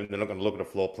 they're not going to look at a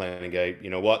floor plan and go, you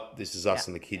know what, this is us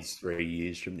and the kids 3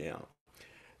 years from now.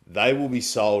 They will be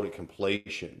sold at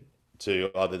completion to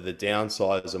either the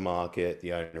downsizer market,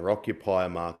 the owner occupier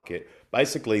market,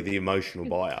 basically the emotional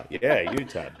buyer. Yeah, you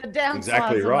Tab. The downsizer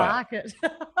exactly right. market.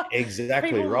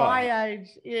 Exactly People right. my age,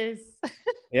 yes.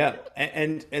 Yeah,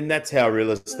 and that's how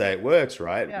real estate works,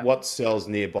 right? Yeah. What sells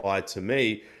nearby to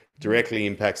me directly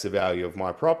impacts the value of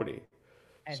my property.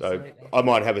 Absolutely. So I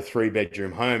might have a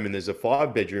 3-bedroom home and there's a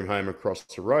 5-bedroom home across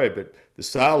the road, but the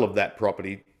sale of that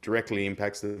property directly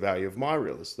impacts the value of my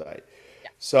real estate. Yeah.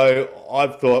 So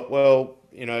I've thought, well,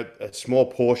 a small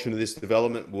portion of this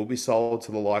development will be sold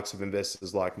to the likes of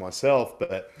investors like myself,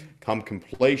 but come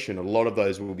completion, a lot of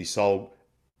those will be sold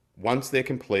once they're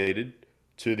completed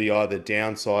to the either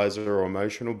downsizer or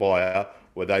emotional buyer,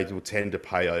 where they will tend to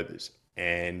pay overs.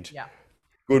 And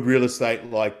good real estate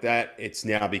like that, it's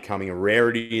now becoming a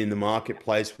rarity in the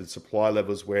marketplace with supply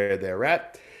levels where they're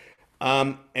at.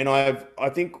 And I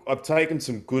think I've taken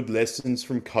some good lessons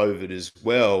from COVID as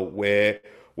well, where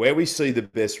where we see the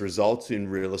best results in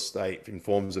real estate in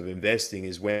forms of investing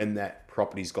is when that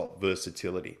property's got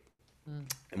versatility.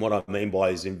 And what I mean by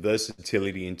is in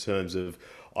versatility in terms of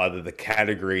either the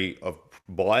category of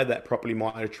buyer that property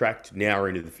might attract now or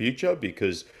into the future,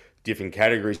 because different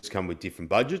categories come with different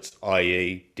budgets,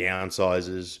 i.e.,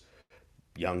 downsizers,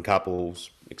 young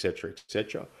couples, etc.,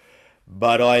 etc.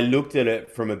 But I looked at it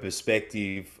from a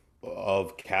perspective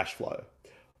of cash flow.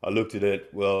 I looked at it,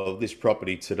 well, this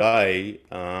property today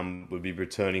would be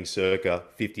returning circa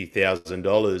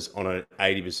 $50,000 on an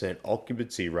 80%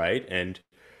 occupancy rate, and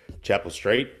Chapel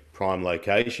Street, prime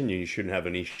location, you shouldn't have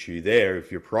an issue there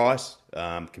if you're priced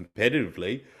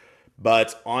competitively.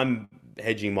 But I'm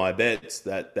hedging my bets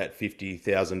that that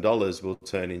 $50,000 will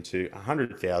turn into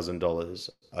 $100,000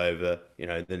 over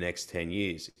the next 10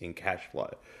 years in cash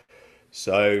flow.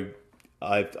 So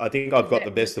I think I've Is got the that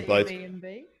with best of both.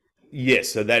 Airbnb? Yes,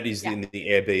 so that is Yeah. in the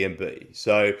Airbnb.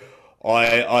 So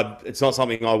it's not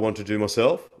something I want to do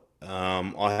myself.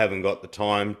 I haven't got the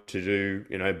time to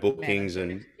do, bookings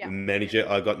Manage it. and Yeah. manage it.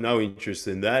 I've got no interest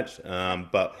in that.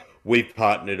 But we've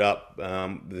partnered up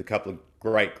with a couple of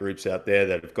great groups out there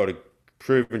that have got a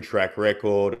proven track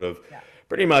record of Yeah.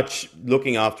 pretty much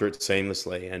looking after it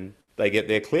seamlessly, and they get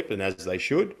their clip, and as they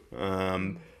should.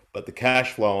 But the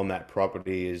cash flow on that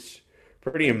property is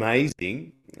pretty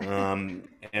amazing. And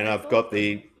That's I've got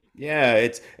awesome. yeah,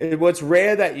 what's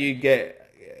rare that you get,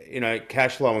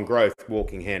 cash flow and growth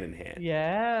walking hand in hand.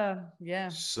 Yeah. Yeah. Yeah.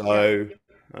 So,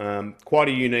 quite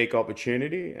a unique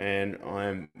opportunity, and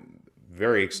I'm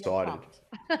very You're excited. pumped.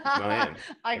 I am.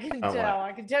 I I can can't wait. tell.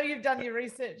 I can tell you've done your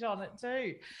research on it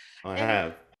too. I And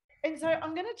have. and so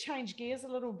I'm going to change gears a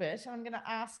little bit. I'm going to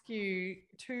ask you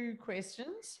two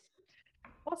questions.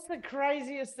 What's the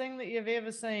craziest thing that you've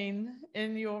ever seen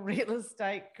in your real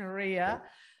estate career?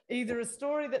 Either a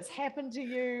story that's happened to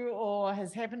you or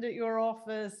has happened at your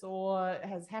office or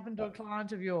has happened to a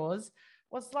client of yours.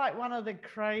 What's like one of the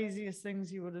craziest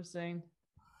things you would have seen?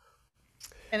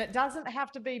 And it doesn't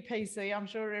have to be PC. I'm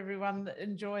sure everyone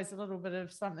enjoys a little bit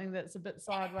of something that's a bit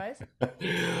sideways.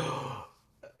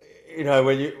 You know,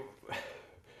 when you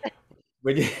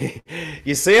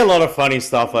you see a lot of funny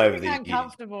stuff He's over getting the years.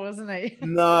 uncomfortable, isn't he?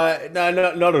 No, no,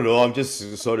 no, not at all. I'm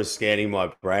just sort of scanning my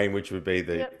brain, which would be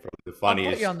Yep. probably the I'll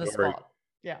put you funniest on the story. spot.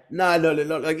 Yeah. No, no, no,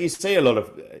 no. Like you see a lot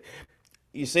of,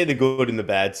 you see the good and the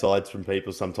bad sides from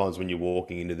people sometimes when you're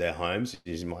walking into their homes.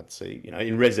 You might see,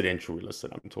 in residential real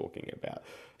estate, I'm talking about.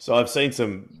 So I've seen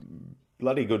some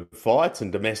bloody good fights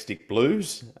and domestic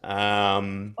blues.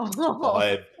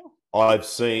 Oh, I've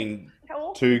seen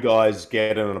how two awful. guys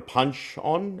get in a punch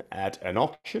on at an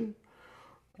auction.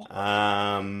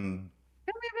 Um,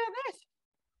 Tell me about that.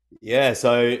 yeah,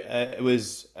 so it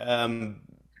was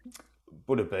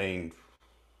would have been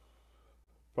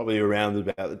probably around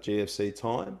about the GFC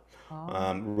time,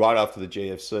 Oh, right after the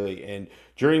GFC. And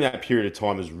during that period of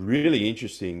time, it was really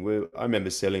interesting. I remember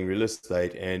selling real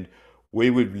estate, and we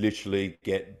would literally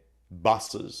get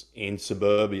buses in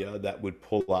suburbia that would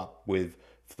pull up with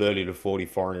 30 to 40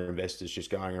 foreign investors just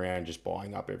going around, just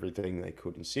buying up everything they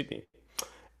could in Sydney.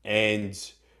 And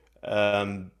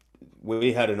um,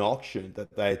 we had an auction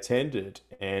that they attended,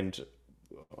 and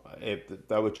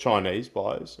they were Chinese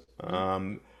buyers.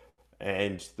 mm.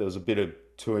 And there was a bit of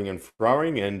toing and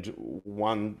froing, and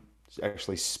one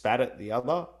actually spat at the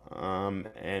other,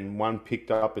 and one picked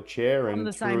up a chair On and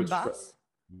the threw same it straight. bus.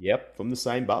 Yep, from the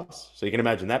same bus. So you can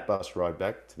imagine that bus ride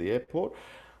back to the airport.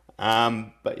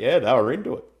 But yeah, they were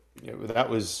into it.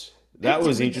 That To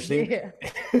was be interesting. fair.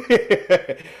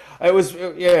 It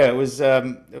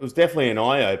was definitely an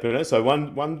eye opener. So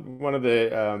one of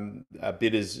the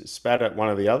bidders spat at one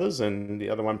of the others, and the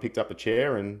other one picked up a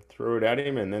chair and threw it at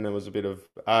him, and then there was a bit of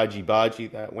argy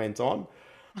bargy that went on.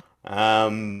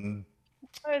 Um,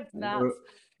 It's nuts.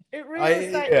 Real I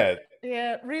estate, yeah,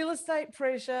 yeah, real estate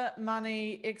pressure,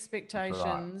 money, right.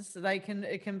 expectations,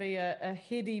 it can be a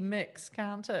heady mix,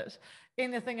 can't it?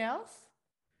 Anything else?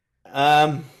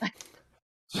 Um,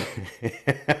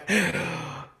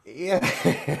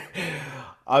 yeah,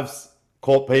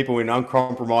 caught people in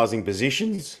uncompromising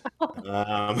positions.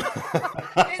 Um,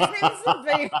 It seems to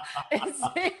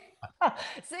be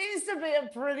it seems to be a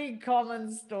pretty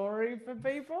common story for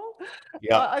people.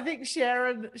 yeah. I think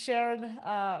Sharon,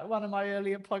 one of my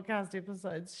earlier podcast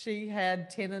episodes, she had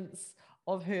tenants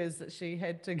of hers that she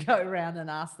had to go around and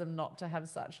ask them not to have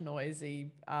such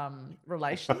noisy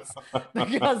relations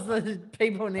because the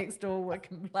people next door were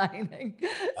complaining.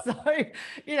 So,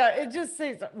 it just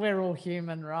seems that we're all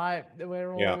human, right?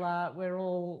 Yeah. We're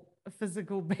all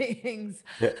physical beings.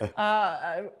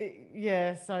 Yeah.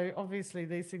 Yeah, so obviously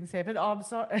these things happen. Oh, I'm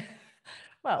sorry.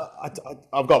 Well,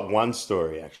 I've got one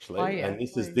story oh actually, yeah, and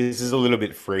this is please. this is a little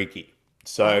bit freaky. Oh,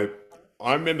 So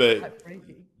I remember, quite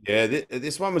freaky. yeah,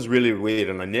 this one was really weird,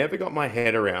 and I never got my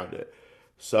head around it.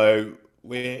 So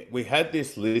we had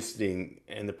this listing,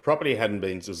 and the property hadn't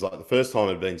been. It was like the first time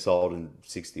it had been sold in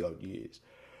 60 odd years.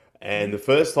 And Mm. the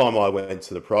first time I went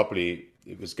to the property,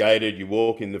 it was gated. You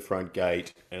walk in the front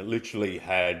gate, and it literally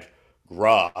had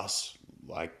grass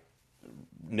like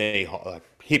knee high, like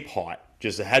hip height.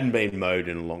 Just it hadn't been mowed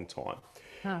in a long time,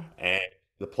 Huh. and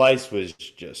the place was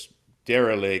just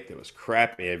derelict. There was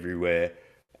crap everywhere,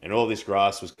 and all this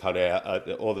grass was cut out.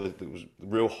 There was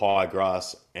real high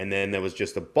grass, and then there was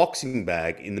just a boxing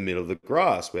bag in the middle of the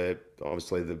grass where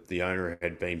obviously the owner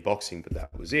had been boxing, but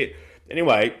that was it.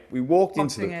 Anyway, we walked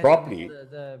into the Boxing as in property.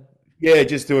 the Yeah,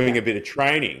 just doing yeah. a bit of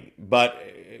training, but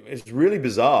it's really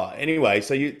bizarre. Anyway,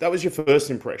 so that was your first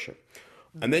impression.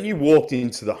 And then you walked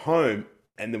into the home,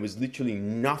 and there was literally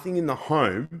nothing in the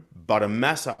home but a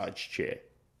massage chair,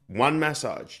 one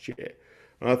massage chair.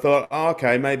 And I thought, oh,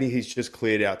 okay, maybe he's just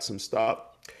cleared out some stuff.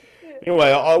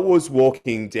 Anyway, I was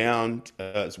walking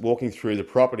through the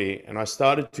property, and I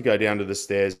started to go down to the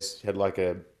stairs. Had like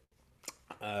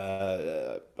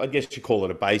I guess you call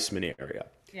it a basement area.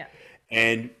 Yeah.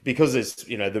 And because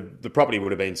the property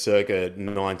would have been circa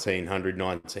 1900,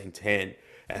 1910,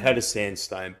 it had a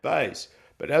sandstone base.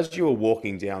 But as you were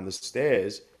walking down the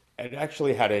stairs, it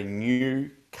actually had a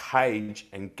new cage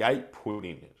and gate put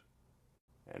in it.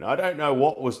 And I don't know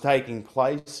what was taking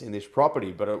place in this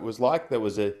property, but it was like there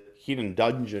was a hidden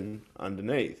dungeon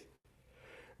underneath.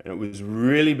 And it was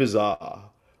really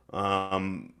bizarre.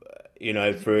 Um,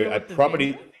 Did you for deal a with the vendor?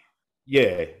 property.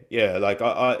 Yeah, yeah. Like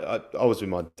I was with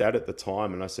my dad at the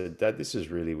time, and I said, "Dad, this is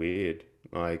really weird.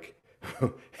 Like,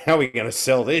 how are we going to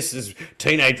sell this as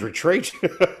teenage retreat?"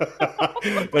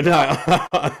 But no,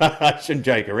 I shouldn't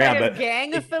joke Like around. a But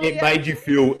gang it made you affiliation?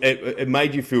 feel it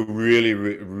made you feel really,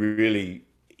 really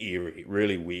eerie,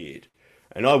 really weird.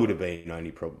 And I would have been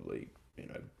only probably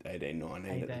 18,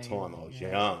 19 at the 18, time. I was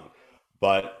yeah. young,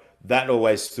 but that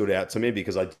always stood out to me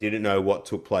because I didn't know what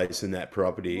took place in that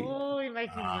property. Oh, you're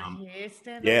making my Um, hair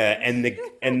stand on yeah, end.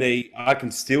 and the I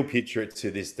can still picture it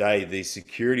to this day. The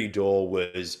security door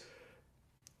was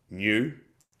new.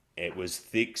 It was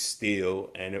thick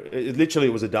steel, and it literally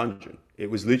was a dungeon. It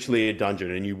was literally a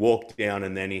dungeon, and you walked down,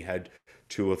 and then he had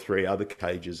two or three other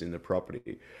cages in the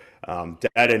property. Dad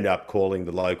ended up calling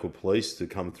the local police to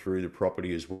come through the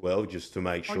property as well, just to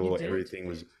make Oh, you sure did? everything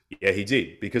was. Yeah, he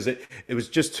did because it was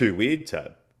just too weird,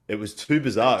 Tab. It was too Like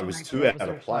bizarre. It to was make sure too it out was all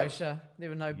of place. kosher. There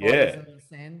were no bodies Yeah. in the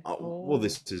sand. Oh, well, Oh,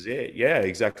 this is it. Yeah,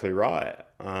 exactly right.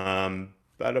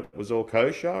 But it was all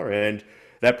kosher, and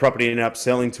that property ended up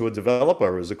selling to a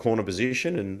developer as a corner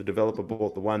position, and the developer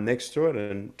bought the one next to it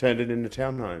and turned it into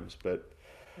townhomes. But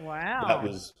that wow.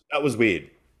 was weird.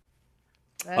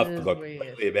 I That is forgot weird.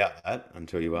 completely about that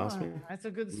until you asked Oh, me. that's a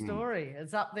good Mm. story.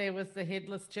 It's up there with the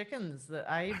headless chickens that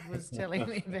Abe was telling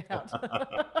me about.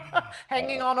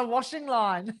 Hanging on a washing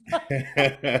line.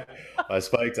 I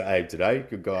spoke to Abe today.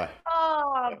 Good guy.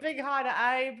 Oh, big hi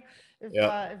to Abe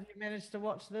Yeah. if you managed to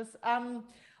watch this.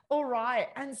 All right.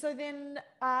 And so then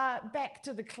back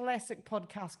to the classic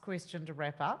podcast question to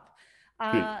wrap up.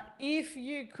 Good. If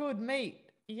you could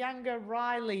meet younger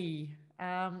Riley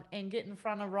and get in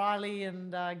front of Riley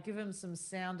and give him some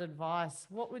sound advice,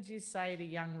 what would you say to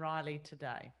young Riley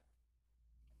today?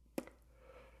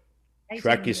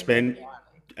 Track your 18-year-old spend.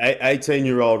 Riley.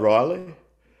 18-year-old Riley.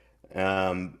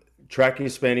 Um, Track your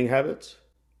spending habits.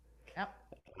 Yep.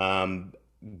 Um,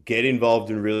 get involved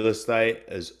in real estate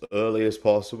as early as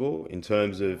possible in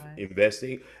terms of Right.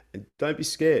 investing, and don't be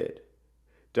scared.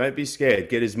 Don't be scared.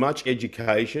 Get as much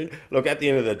education. Look, at the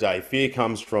end of the day, fear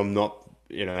comes from not,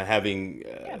 having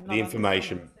Yeah, the not understanding.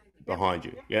 information Yep. behind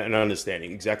you, yeah, and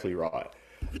understanding exactly right.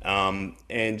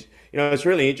 And it's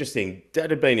really interesting. Dad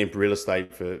had been in real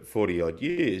estate for 40 odd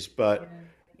years, but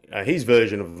Yeah. his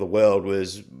version of the world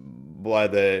was buy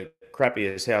the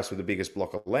crappiest house with the biggest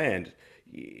block of land.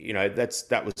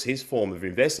 That was his form of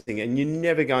investing, and you're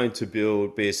never going to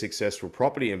be a successful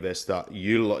property investor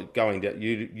utilizing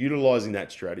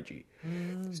that strategy.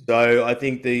 Mm. So I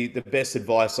think the best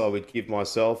advice I would give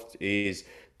myself is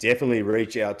definitely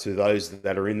reach out to those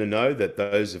that are in the know, that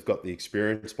those have got the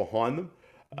experience behind them.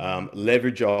 Mm.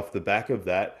 Leverage off the back of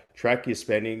that, track your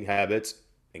spending habits,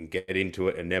 and get into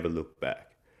it and never look back.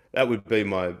 That would be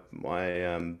my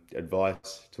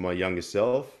advice to my younger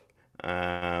self.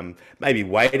 Maybe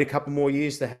wait a couple more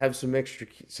years to have some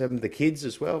of the kids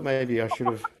as well. Maybe I should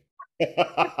have. You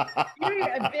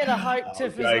better hope I was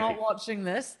Tiff is joking. not watching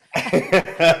this.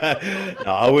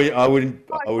 No, I wouldn't.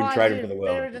 Might I wouldn't find trade him for you the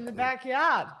world. buried in the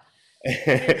backyard.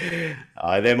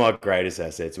 They're my greatest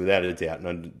assets, without a doubt.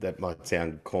 And that might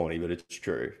sound corny, but it's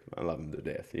true. I love them to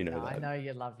death. You know No, I that. know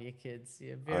you love your kids.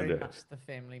 You're I very do. much the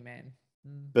family man.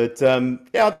 Mm. But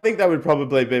yeah, I think that would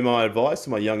probably be my advice to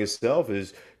my younger self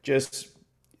is just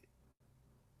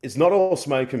it's not all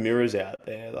smoke and mirrors out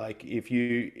there. Like if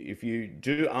you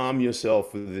do arm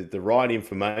yourself with the right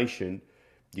information,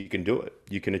 you can do it.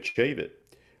 You can achieve it.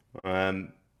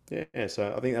 Yeah,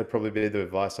 so I think that'd probably be the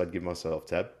advice I'd give myself,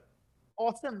 Tab.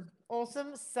 Awesome.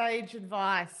 Awesome. Sage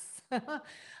advice.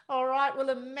 All right. Well,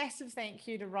 a massive thank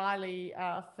you to Riley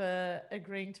for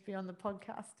agreeing to be on the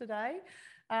podcast today.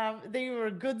 They were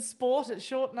a good sport at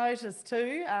short notice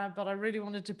too, but I really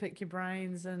wanted to pick your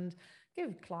brains and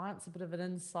give clients a bit of an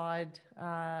inside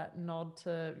nod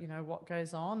to what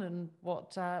goes on and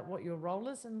what your role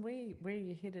is and where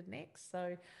you're headed next.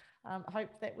 So I hope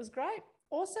that was great.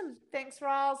 Awesome. Thanks,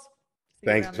 Riles. See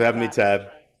you Thanks around for the having me, track.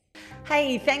 Tab.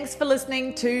 Hey, thanks for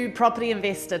listening to Property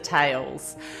Investor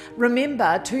Tales.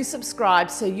 Remember to subscribe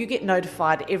so you get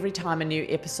notified every time a new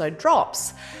episode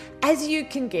drops. As you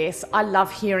can guess, I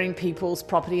love hearing people's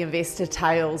property investor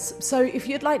tales. So if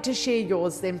you'd like to share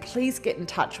yours, then please get in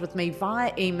touch with me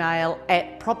via email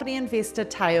at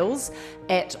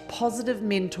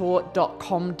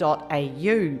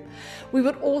propertyinvestortales@positivementor.com.au. We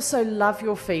would also love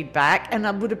your feedback and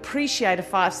I would appreciate a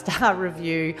 5-star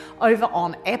review over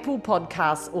on Apple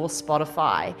Podcasts or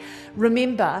Spotify.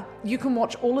 Remember, you can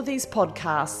watch all of these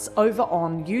podcasts over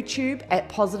on YouTube at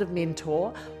Positive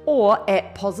Mentor or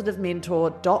at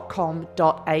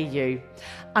positivementor.com.au.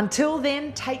 Until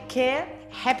then, take care,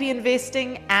 happy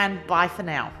investing, and bye for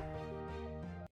now.